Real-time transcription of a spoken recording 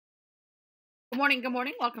Good morning, good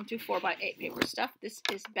morning. Welcome to 4x8 Paper Stuff. This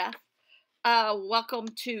is Beth. Welcome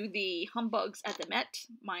to the Humbugs at the Met,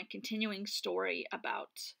 my continuing story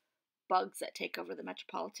about bugs that take over the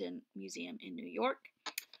Metropolitan Museum in New York.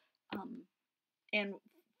 And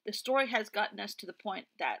the story has gotten us to the point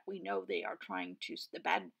that we know they are trying to, the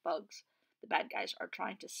bad guys are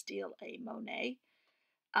trying to steal a Monet.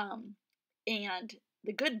 And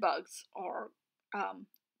the good bugs are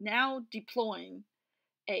now deploying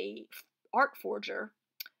a art forger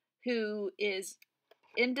who is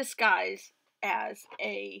in disguise as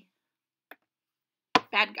a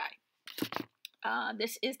bad guy.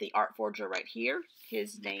 This is the art forger right here.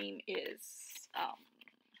 His name is,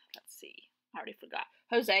 let's see, I already forgot.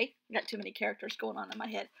 Jose. I got too many characters going on in my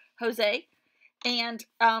head. Jose. And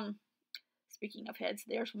speaking of heads,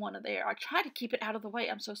 there's one of there. I try to keep it out of the way.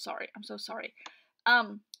 I'm so sorry.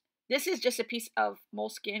 This is just a piece of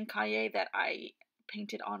moleskin cahier that I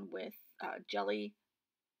painted on with jelly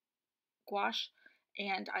gouache,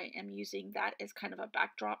 and I am using that as kind of a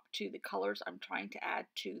backdrop to the colors I'm trying to add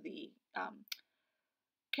to the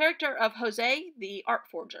character of Jose, the art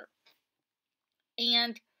forger.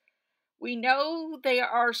 And we know they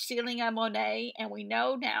are stealing a Monet, and we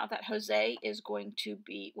know now that Jose is going to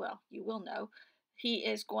be, well, you will know, he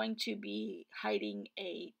is going to be hiding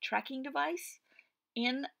a tracking device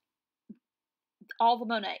in all the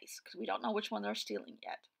Monets, because we don't know which one they're stealing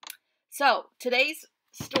yet. So, today's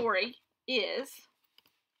story is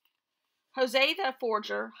Jose the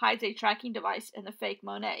forger hides a tracking device in the fake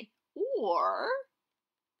Monet. Or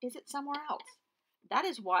is it somewhere else? That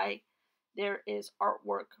is why there is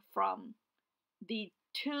artwork from the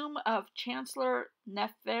tomb of Chancellor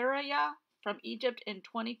Neferia from Egypt in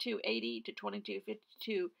 2280 to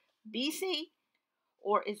 2252 BC.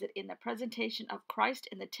 Or is it in the presentation of Christ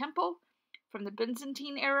in the temple from the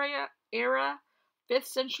Byzantine era 5th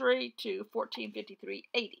century to 1453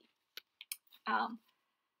 AD?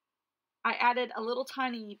 I added a little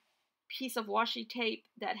tiny piece of washi tape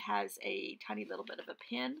that has a tiny little bit of a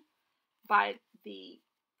pin by the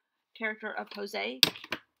character of Jose,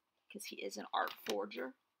 because he is an art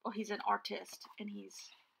forger. Well, he's an artist, and he's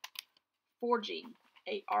forging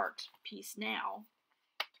a art piece now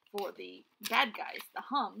for the bad guys, the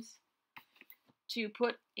Hums, to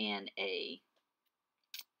put in a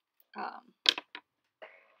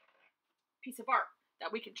piece of art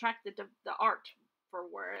that we can track the art for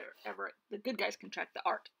wherever the good guys can track the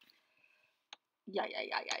art. Yeah.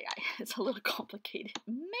 It's a little complicated.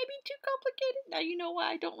 Maybe too complicated. Now you know why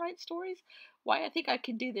I don't write stories. Why I think I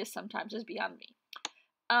can do this sometimes is beyond me.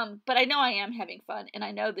 But I know I am having fun, and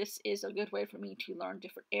I know this is a good way for me to learn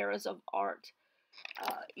different eras of art.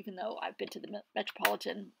 Even though I've been to the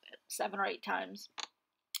Metropolitan 7 or 8 times.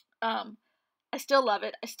 I still love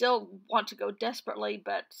it. I still want to go desperately,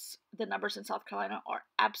 but the numbers in South Carolina are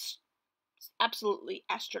absolutely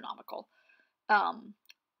astronomical.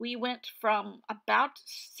 We went from about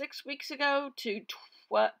 6 weeks ago to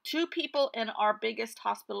 2 people in our biggest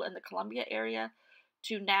hospital in the Columbia area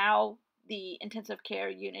to now the intensive care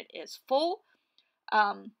unit is full.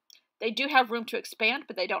 They do have room to expand,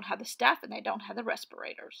 but they don't have the staff and they don't have the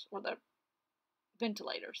respirators or the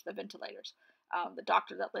ventilators. The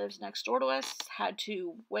doctor that lives next door to us had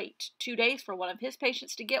to wait 2 days for one of his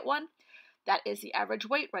patients to get one. That is the average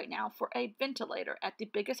wait right now for a ventilator at the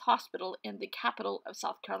biggest hospital in the capital of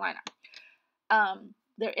South Carolina.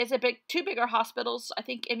 There is 2 bigger hospitals. I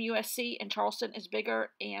think MUSC in Charleston is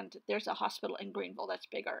bigger, and there's a hospital in Greenville that's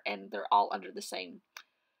bigger, and they're all under the same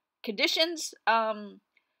conditions.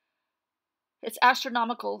 It's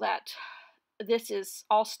astronomical that this is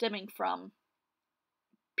all stemming from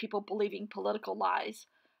people believing political lies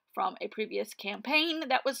from a previous campaign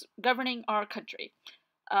that was governing our country.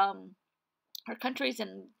 Our country's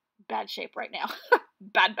in bad shape right now.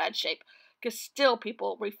 bad shape. Because still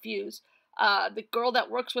people refuse. The girl that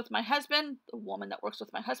works with my husband, the woman that works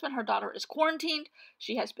with my husband, her daughter is quarantined.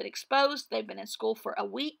 She has been exposed. They've been in school for a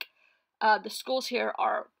week. The schools here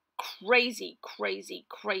are crazy.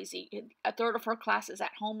 A third of her class is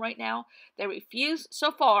at home right now. They refuse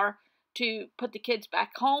so far to put the kids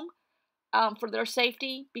back home for their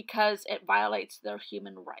safety because it violates their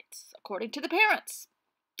human rights, according to the parents.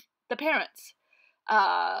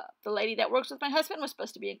 The lady that works with my husband was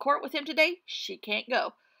supposed to be in court with him today. She can't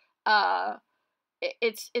go.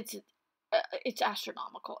 It's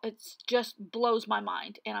astronomical. It just blows my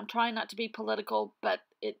mind, and I'm trying not to be political, but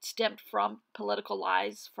it stemmed from political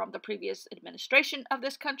lies from the previous administration of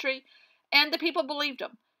this country, and the people believed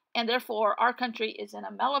them, and therefore our country is in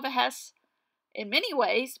a mell of a hess in many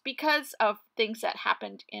ways because of things that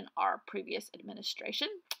happened in our previous administration.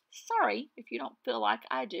 Sorry if you don't feel like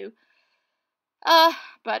I do.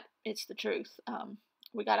 But it's the truth.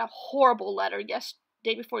 We got a horrible letter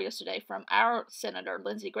day before yesterday from our Senator,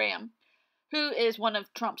 Lindsey Graham, who is one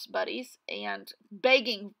of Trump's buddies, and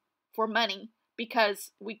begging for money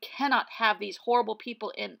because we cannot have these horrible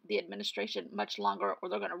people in the administration much longer or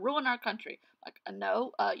they're going to ruin our country. Like,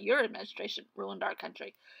 no, your administration ruined our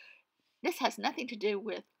country. This has nothing to do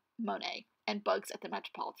with Monet and bugs at the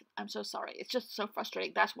Metropolitan. I'm so sorry. It's just so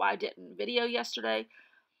frustrating. That's why I didn't video yesterday.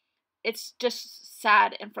 It's just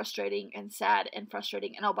sad and frustrating and sad and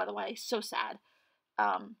frustrating. And oh, by the way, so sad.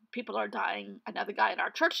 People are dying. Another guy in our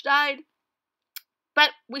church died.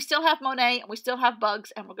 But we still have Monet and we still have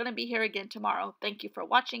bugs, and we're going to be here again tomorrow. Thank you for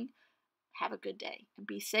watching. Have a good day, and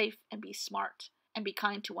be safe, and be smart, and be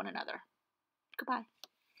kind to one another. Goodbye.